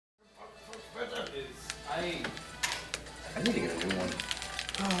I need to get a new one.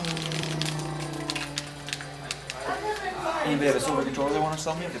 Anybody have a silver controller they want to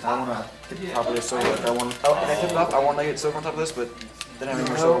sell me? Because I want to get the top of this silver. Like I want. Oh, can I tip it up? I want to get silver on top of this, but then I have any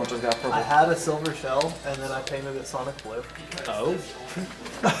more silver, which has got purple. I had a silver shell, and then I painted it Sonic Blue. Oh.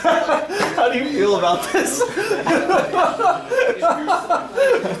 How do you feel about this?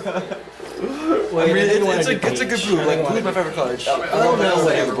 Wait, I mean, it's a good blue. Like blue's my favorite color. I love that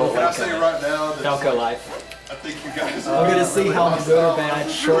flavor. Can I say right now that Falco Life. I think you guys I'm gonna see how good or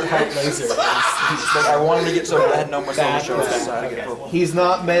bad short height laser is. Like I wanted to get silver, but I had no more silver shells, so I had to get purple. He's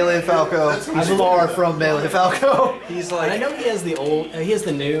not Melee Falco. He's far from Melee Falco. He's like. I know he has the old, he has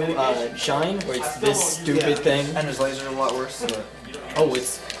the new Shine, where it's this stupid thing. And his laser's a lot worse. But... Oh,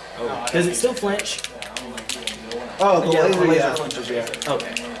 it's. Oh, does it still flinch? Oh, the laser, yeah. Flinches, yeah.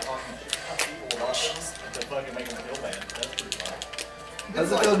 Okay. How's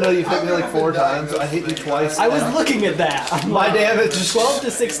it feel to know you've hit me like 4 times? I hit you twice. I was looking at that. My damage is 12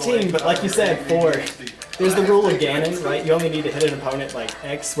 to 16, but like you said, 4. There's the rule of Ganon, right? You only need to hit an opponent like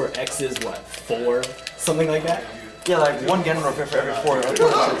X, where X is what, 4? Something like that? Yeah, like one Ganondorf for every 4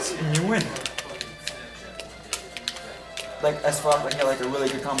 attacks, and you win. Like S-Fox, I get like a really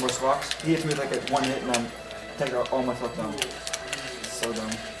good combo with Fox. He hits me like at 1 hit and I'm taking all my stuff down. So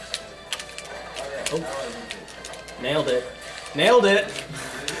dumb. Oh. Nailed it. Nailed it!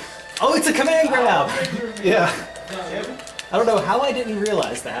 Oh, it's a command grab! Yeah. I don't know how I didn't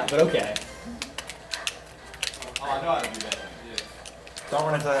realize that, but okay. Oh, I know how to do that. Don't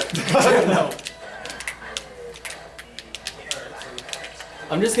run into that. No.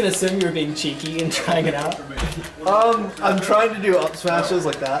 I'm just gonna assume you're being cheeky and trying it out. I'm trying to do up smashes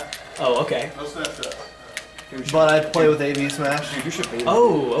like that. Oh, okay. No snap shot. But I play with AB smash. Dude, you should beat him.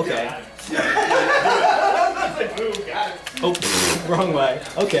 Oh, okay. Boom, got it. Oh, pfft, wrong way.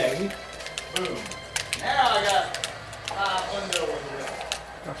 Okay. Boom. Now I got undo.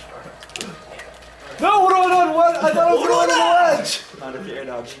 No, what am I doing? What? I thought I was going to the ledge! Not if you air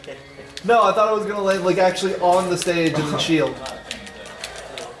dodge. No, I thought I was going to land like actually on the stage and then shield.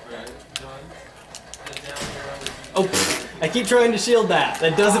 Oh, pfft, I keep trying to shield that.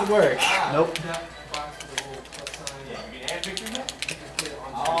 That doesn't work. Nope.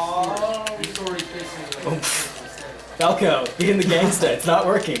 Oh, Falco, being the gangsta, it's not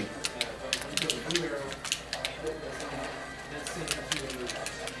working.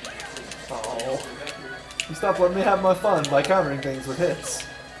 Oh. You stop letting me have my fun by countering things with hits.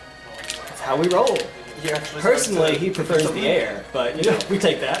 That's how we roll. Personally, he prefers the air, but you know, we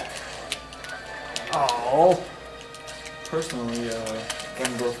take that. Oh. Personally,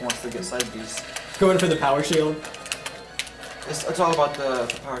 Ganondorf wants to get side piece. Going for the power shield. It's all about the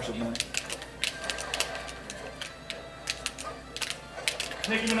power shield, man.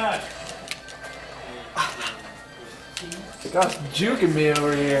 Nicki Minaj. Gosh, juking me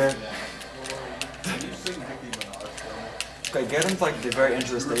over here. Okay, get him to like the very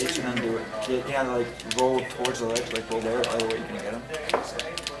edge of the stage and then do it. You can either like roll towards the ledge, like roll there, either way you can get him.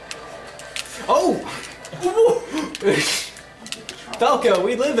 Oh! Falco,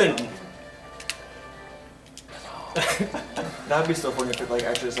 we live in. That'd be so funny if it like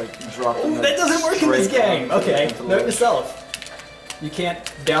actually just like dropped. Oh, that doesn't work in this game. Okay, note to self. You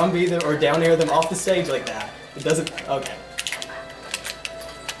can't down B them or down air them off the stage like that. It doesn't. Okay.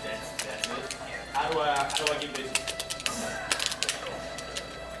 That's it. How do I get busy?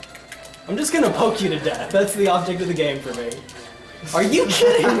 I'm just gonna poke you to death. That's the object of the game for me. Are you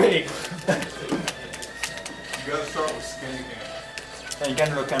kidding me? You gotta start with skinny Ganondorf. And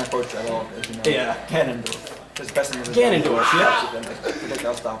Ganondorf can't approach at all, as you know. Yeah. Ganondorf. His best thing is Ganondorf, yeah. Predict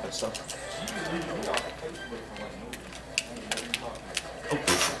I'll stop it, so. Oh,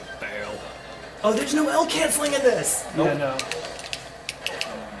 fail. Oh, there's no L canceling in this. Nope. Yeah, no.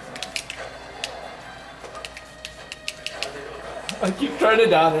 I keep trying to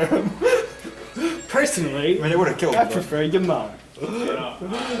down air him. Personally, I mean, it would have killed I him. prefer your mom.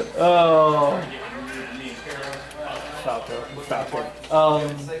 Oh. Falco. Falco.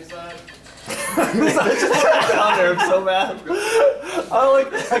 I just went down there, I'm so mad.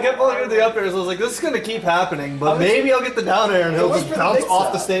 I kept looking at the up airs, I was like, this is gonna keep happening, but maybe I'll get the down air and he'll just bounce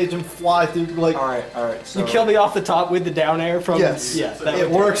off the stage and fly through, like... Alright, so... You kill me off the top with the down air from... Yes. Yeah, It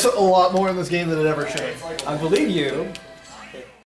works a lot more in this game than it ever should. I believe you.